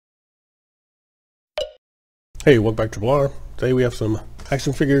Hey, welcome back to Blar. Today we have some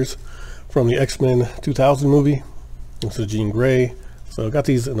action figures from the X-Men 2000 movie. This is Jean Grey. So I got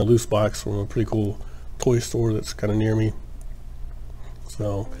these in a loose box from a pretty cool toy store that's kind of near me.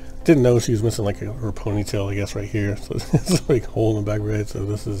 So didn't know she was missing like her ponytail, I guess, right here. So it's like a hole in the back of her head. So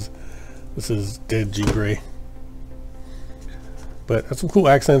this is dead Jean Grey. But has some cool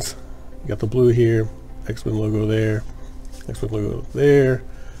accents. You got the blue here, X-Men logo there, X-Men logo there.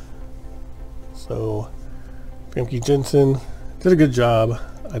 So Famke Janssen did a good job.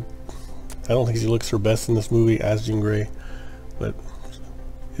 I don't think she looks her best in this movie as Jean Grey, but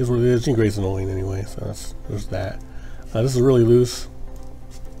here's what it is. Jean Grey's annoying anyway, so there's that. This is really loose.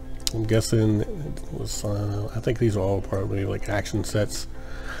 I'm guessing it was. I think these are all probably like action sets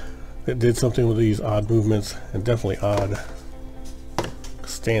that did something with these odd movements and definitely odd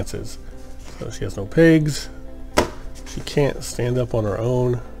stances. So she has no pegs. She can't stand up on her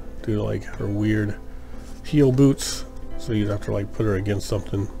own due to like her weird heel boots, so you'd have to like put her against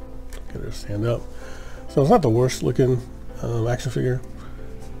something to get her to stand up. So it's not the worst looking action figure.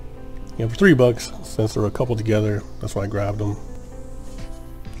 You know, for $3, since there were a couple together, that's why I grabbed them.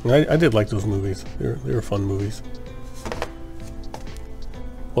 And I did like those movies. They were fun movies.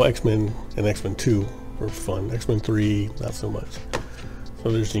 Well, X-Men and X-Men 2 were fun. X-Men 3, not so much.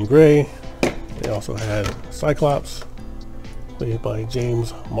 So there's Jean Grey. They also had Cyclops, played by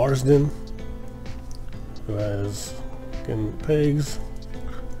James Marsden, who has, again, pegs,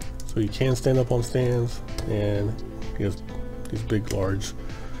 so he can stand up on stands, and he has these big large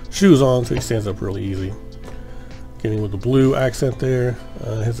shoes on, so he stands up really easy. Getting with the blue accent there,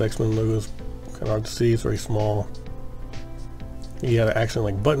 his X-Men logo is kind of hard to see, it's very small. He had an accent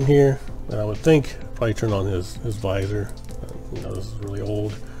like button here, and I would think probably turn on his visor. You know, this is really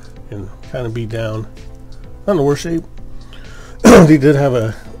old and kind of beat down, not in the worst shape. He did have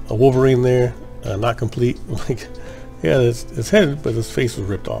a Wolverine there. Not complete. Like, yeah, his head, but his face was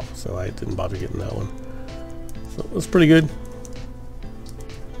ripped off, so I didn't bother getting that one. So it was pretty good.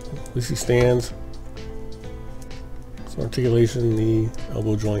 At least he stands. Some articulation in the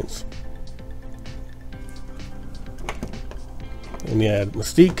elbow joints. And you had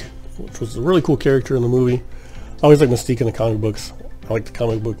Mystique, which was a really cool character in the movie. I always like Mystique in the comic books. I like the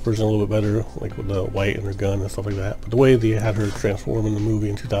comic book version a little bit better, like with the white and her gun and stuff like that. But the way they had her transform in the movie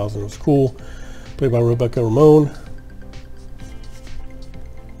in 2000 was cool. Played by Rebecca Ramon,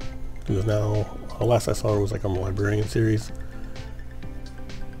 who is now, last I saw her was like on the Librarian series.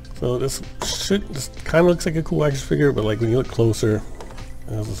 So this kind of looks like a cool action figure, but like when you look closer,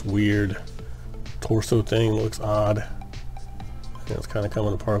 it has this weird torso thing, looks odd. And it's kind of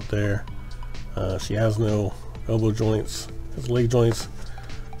coming apart there. She has no elbow joints, has leg joints.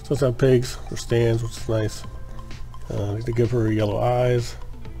 She does have pegs for stands, which is nice. They give her yellow eyes,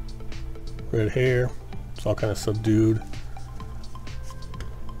 red hair. It's all kind of subdued.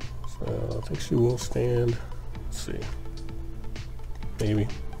 So I think she will stand. Let's see. Maybe.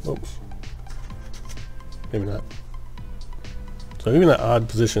 Oops. Maybe not. So even at odd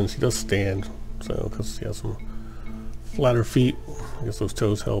positions, she does stand. So because she has some flatter feet, I guess those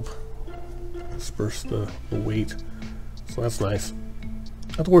toes help disperse the weight. So that's nice.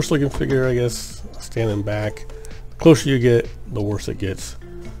 Not the worst looking figure, I guess. Standing back. The closer you get, the worse it gets.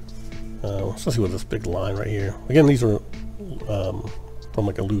 Especially with this big line right here. Again, these are from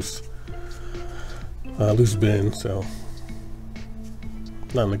like a loose bin, so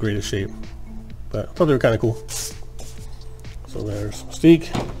not in the greatest shape. But I thought they were kind of cool. So there's Mystique,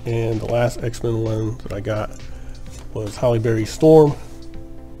 and the last X-Men one that I got was Halle Berry Storm.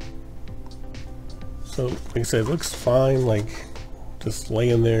 So like I said, it looks fine. Like just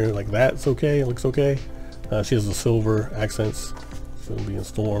laying there like that, it's okay. It looks okay. She has the silver accents. So it'll be in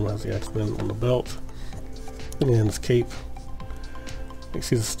Storm, has the X-Men on the belt, and his cape. You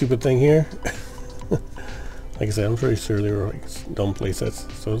see the stupid thing here? Like I said, I'm pretty sure they were like dumb play sets.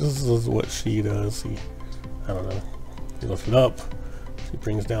 So this is what she does. I don't know. He lifts it up. She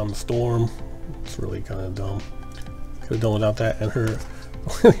brings down the Storm. It's really kind of dumb. Could have done without that. And her,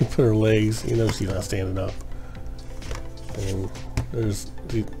 when you put her legs, you know she's not standing up. And there's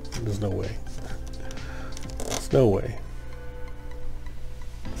no way. There's no way.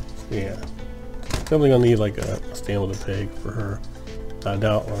 Yeah, definitely gonna need like a stand with a peg for her. I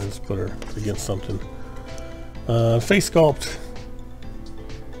doubt I'll just put her against something. Face sculpt,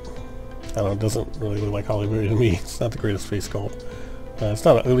 I don't know, it doesn't really look like Halle Berry to me. It's not the greatest face sculpt. It's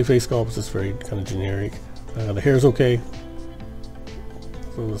not an ugly face sculpt, it's just very kind of generic. The hair's okay.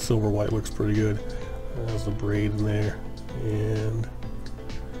 So the silver white looks pretty good. There's the braid in there, and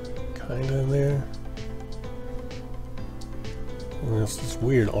kinda in there. And it's this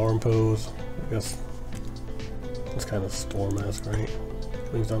weird arm pose. I guess It's kind of Storm-esque, right?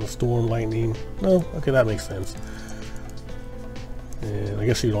 Brings down the storm, lightning. No? Okay, that makes sense. And I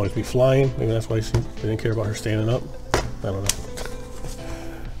guess she'd always be flying. Maybe that's why they didn't care about her standing up. I don't know.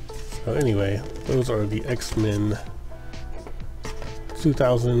 So anyway, those are the X-Men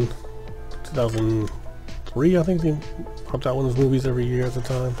 2003, I think they popped out one of those movies every year at the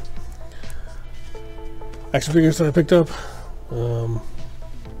time. Action figures that I picked up.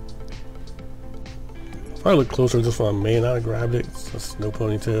 If I look closer at this one, I may not have grabbed it. It's just no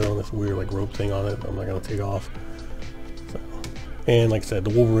ponytail and this weird like rope thing on it I'm not going to take off. So, and like I said, the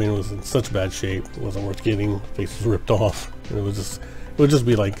Wolverine was in such bad shape, it wasn't worth getting. Face was ripped off, and it would just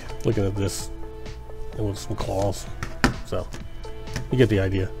be like looking at this and with some claws. So you get the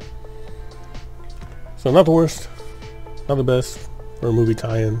idea. So not the worst, not the best for a movie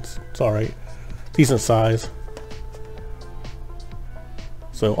tie-ins. It's alright, decent size.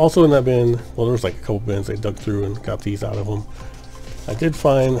 So also in that bin, well, there was like a couple bins I dug through and got these out of them. I did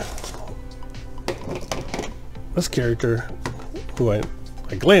find this character who I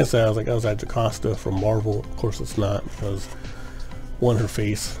glanced at. I was like, oh, is that Jocasta from Marvel? Of course it's not, because one, her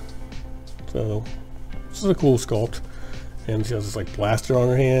face. So this is a cool sculpt, and she has this like blaster on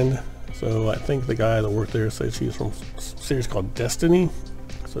her hand. So I think the guy that worked there said she's from a series called Destiny,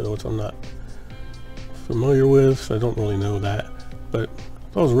 so which I'm not familiar with, so I don't really know that, but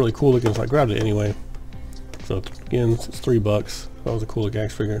that was really cool looking, so I grabbed it anyway. So again, it's $3. That was a cool looking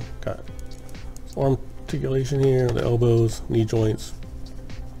action figure. Got arm articulation here, the elbows, knee joints,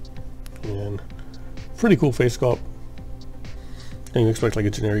 and pretty cool face sculpt. And you expect like a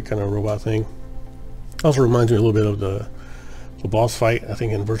generic kind of robot thing. Also reminds me a little bit of the boss fight, I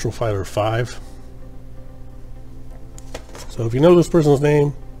think in Virtual Fighter 5. So if you know this person's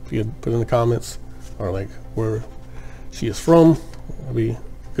name, if you could put in the comments, or like where she is from, that'd be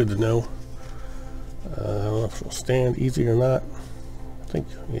good to know. I don't know if she'll stand easy or not. I think,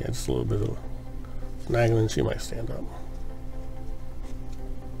 yeah, just a little bit of nagging, she might stand up.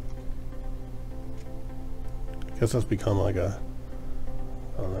 I guess that's become like a,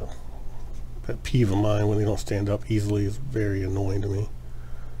 I don't know, pet peeve of mine when they don't stand up easily. Is very annoying to me.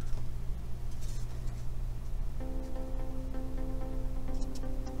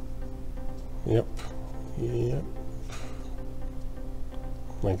 Yep.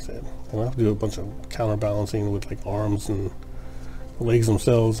 Like I said, I have to do a bunch of counterbalancing with like arms and the legs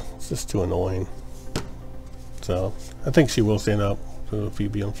themselves. It's just too annoying. So I think she will stand up, so if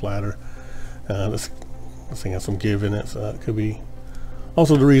you'd be on flatter. This thing has some give in it, so that could be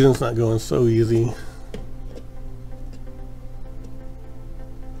also the reason it's not going so easy.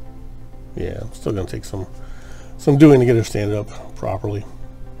 Yeah, I'm still gonna take some doing to get her stand up properly.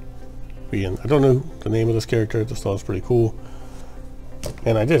 I don't know the name of this character, I just thought it was pretty cool.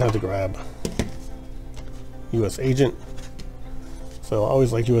 And I did have to grab US Agent. So I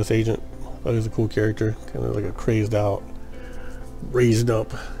always liked US Agent. I thought he was a cool character, kind of like a crazed out, raised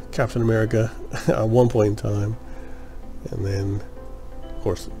up Captain America at one point in time. And then, of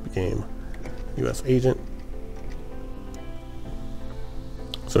course, it became US Agent.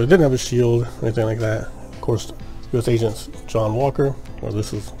 So it didn't have a shield or anything like that. Of course, US Agent's John Walker. Or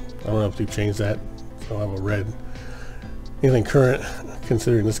this is, I don't know if they've changed that. So I haven't read anything current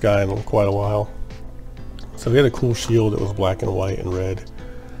considering this guy in quite a while. So he had a cool shield that was black and white and red.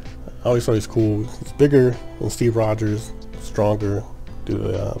 I always thought he was cool. He's bigger than Steve Rogers, stronger due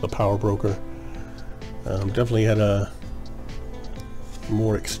to the power broker. Definitely had a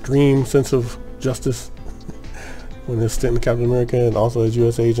more extreme sense of justice when his stint in Captain America, and also as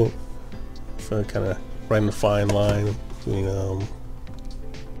US Agent. So kind of riding the fine line between,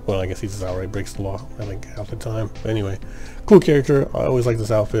 well, I guess he just outright breaks the law, I think, half the time. But anyway, cool character. I always liked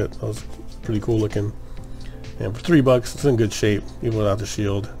this outfit. That was pretty cool looking. And for $3, it's in good shape, even without the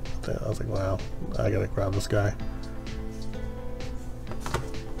shield. I was like, wow, I gotta grab this guy.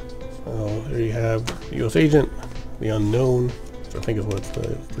 So there you have the US Agent, the Unknown, which I think is what the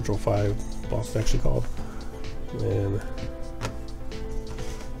Virtual 5 boss is actually called. And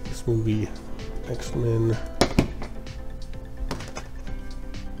this movie, X-Men.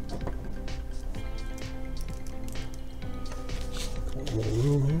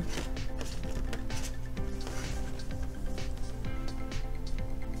 Room here.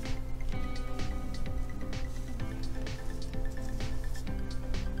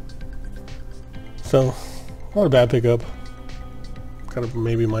 So, not a bad pickup. Kind of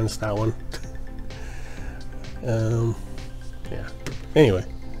maybe minus that one. Yeah. Anyway,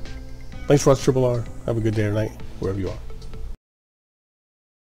 thanks for watching Triple R. Have a good day or night, wherever you are.